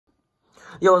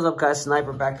Yo, what's up, guys?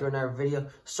 Sniper back here with another video.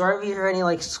 Sorry if you hear any,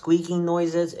 like, squeaking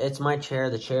noises. It's my chair.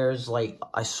 The chair is, like,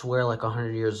 I swear, like,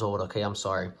 100 years old. Okay, I'm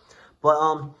sorry. But,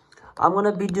 I'm going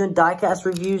to be doing diecast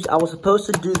reviews. I was supposed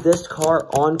to do this car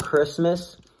on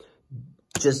Christmas.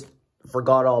 Just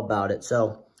forgot all about it.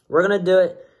 So, we're going to do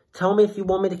it. Tell me if you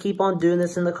want me to keep on doing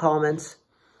this in the comments.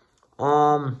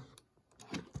 So,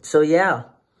 yeah.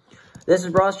 This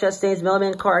is Ross Chastain's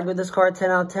Melonman car. I give this car a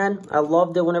 10 out of 10. I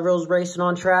loved it whenever it was racing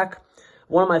on track.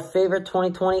 One of my favorite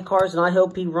 2020 cars, and I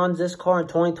hope he runs this car in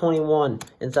 2021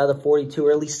 inside the 42,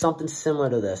 or at least something similar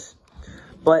to this.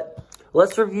 But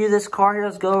let's review this car here.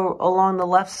 Let's go along the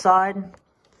left side.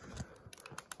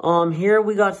 Here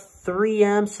we got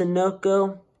 3M,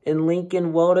 Sunoco, and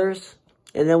Lincoln Welders.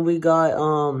 And then we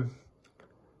got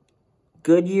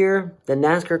Goodyear, the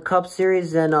NASCAR Cup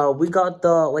Series, and we got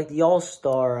the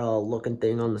All-Star looking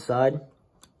thing on the side.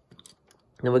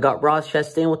 Then we got Ross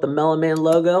Chastain with the Melonman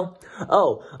logo.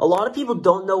 Oh, a lot of people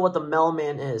don't know what the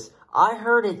Melonman is. I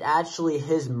heard it's actually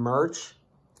his merch.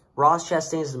 Ross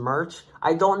Chastain's merch.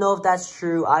 I don't know if that's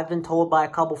true. I've been told by a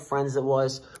couple friends it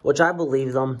was, which I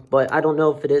believe them, but I don't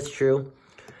know if it is true.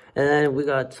 And then we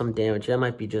got some damage. That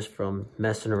might be just from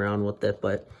messing around with it,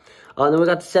 but then we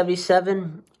got the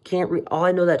 77. All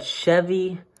I know that's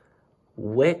Chevy,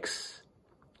 Wix,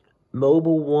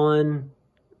 Mobile One.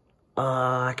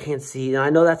 I can't see. I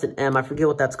know that's an M. I forget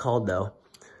what that's called though.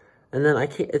 And then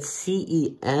it's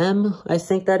CEM. I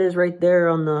think that is right there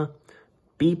on the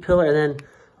B pillar. And then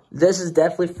this is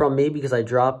definitely from me because I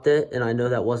dropped it, and I know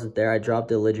that wasn't there. I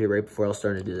dropped it legit right before I was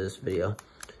starting to do this video,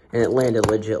 and it landed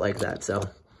legit like that. So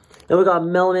then we got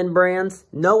Melonman brands.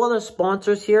 No other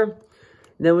sponsors here.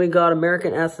 Then we got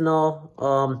American Ethanol,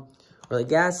 or the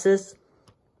gases.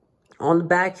 On the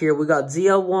back here, we got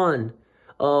ZL1.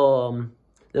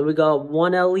 Then we got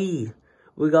 1LE.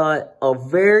 We got a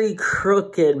very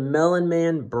crooked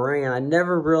Melonman brand. I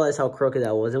never realized how crooked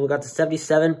that was. And we got the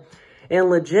 77. And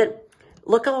legit,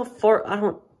 look how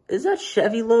far, is that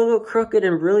Chevy logo crooked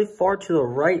and really far to the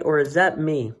right, or is that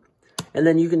me? And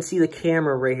then you can see the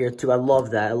camera right here too. I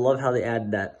love that. I love how they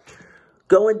added that.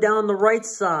 Going down the right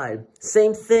side,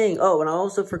 same thing. Oh, and I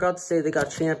also forgot to say they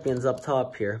got champions up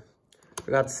top here.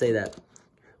 Forgot to say that.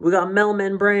 We got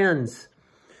Melonman brands.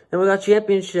 And we got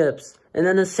championships. And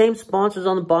then the same sponsors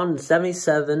on the bottom, the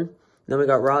 77. Then we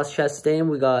got Ross Chastain.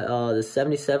 We got the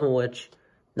 77, which,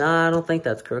 nah, I don't think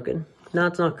that's crooked. No,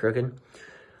 it's not crooked.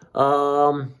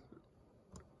 NASCAR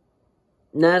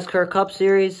Cup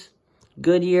Series,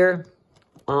 Goodyear.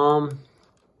 3M,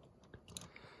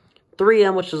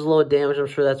 which is low damage. I'm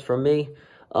sure that's from me.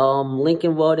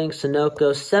 Lincoln Welding,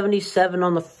 Sunoco. 77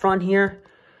 on the front here.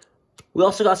 We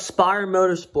also got Spire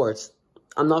Motorsports.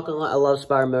 I'm not going to lie, I love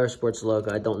Spire Motorsports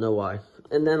logo. I don't know why.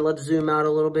 And then let's zoom out a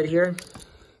little bit here.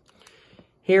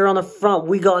 Here on the front,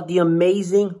 we got the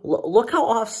amazing, look how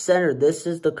off-centered this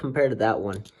is compared to that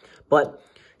one. But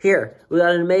here, we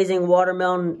got an amazing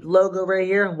watermelon logo right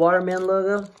here, Watermelon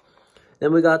logo.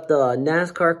 Then we got the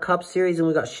NASCAR Cup Series, and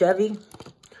we got Chevy.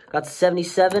 Got the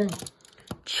 77,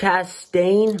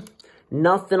 Chastain,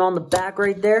 nothing on the back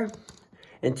right there.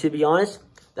 And to be honest,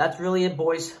 that's really it,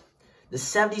 boys. The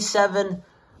 77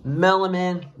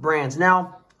 Melonman brands.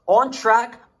 Now, on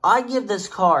track, I give this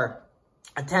car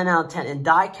a 10 out of 10. In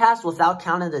diecast, without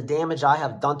counting the damage I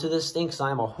have done to this thing, because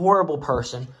I am a horrible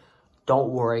person.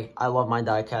 Don't worry, I love my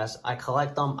diecast. I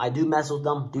collect them, I do mess with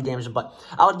them, do damage them, but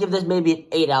I would give this maybe an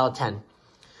 8 out of 10.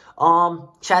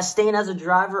 Chastain as a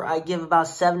driver, I give about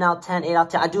 7 out of 10, 8 out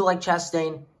of 10. I do like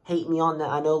Chastain. Hate me on that.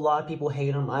 I know a lot of people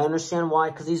hate him. I understand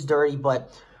why, because he's dirty,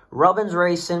 but Rubbin's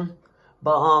racing.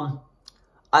 But,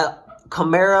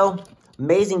 Camaro,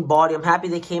 amazing body. I'm happy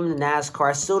they came into NASCAR.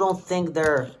 I still don't think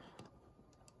they're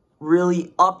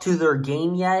really up to their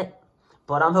game yet,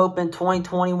 but I'm hoping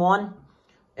 2021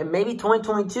 and maybe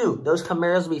 2022, those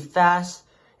Camaros will be fast,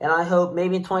 and I hope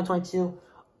maybe in 2022,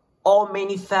 all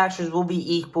manufacturers will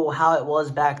be equal how it was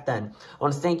back then. I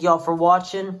want to thank y'all for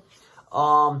watching.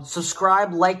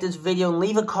 Subscribe, like this video, and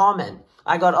leave a comment.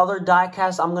 I got other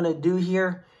diecasts I'm going to do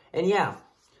here. And yeah,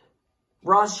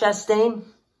 Ross Chastain,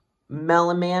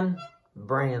 Melonman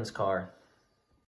brands car.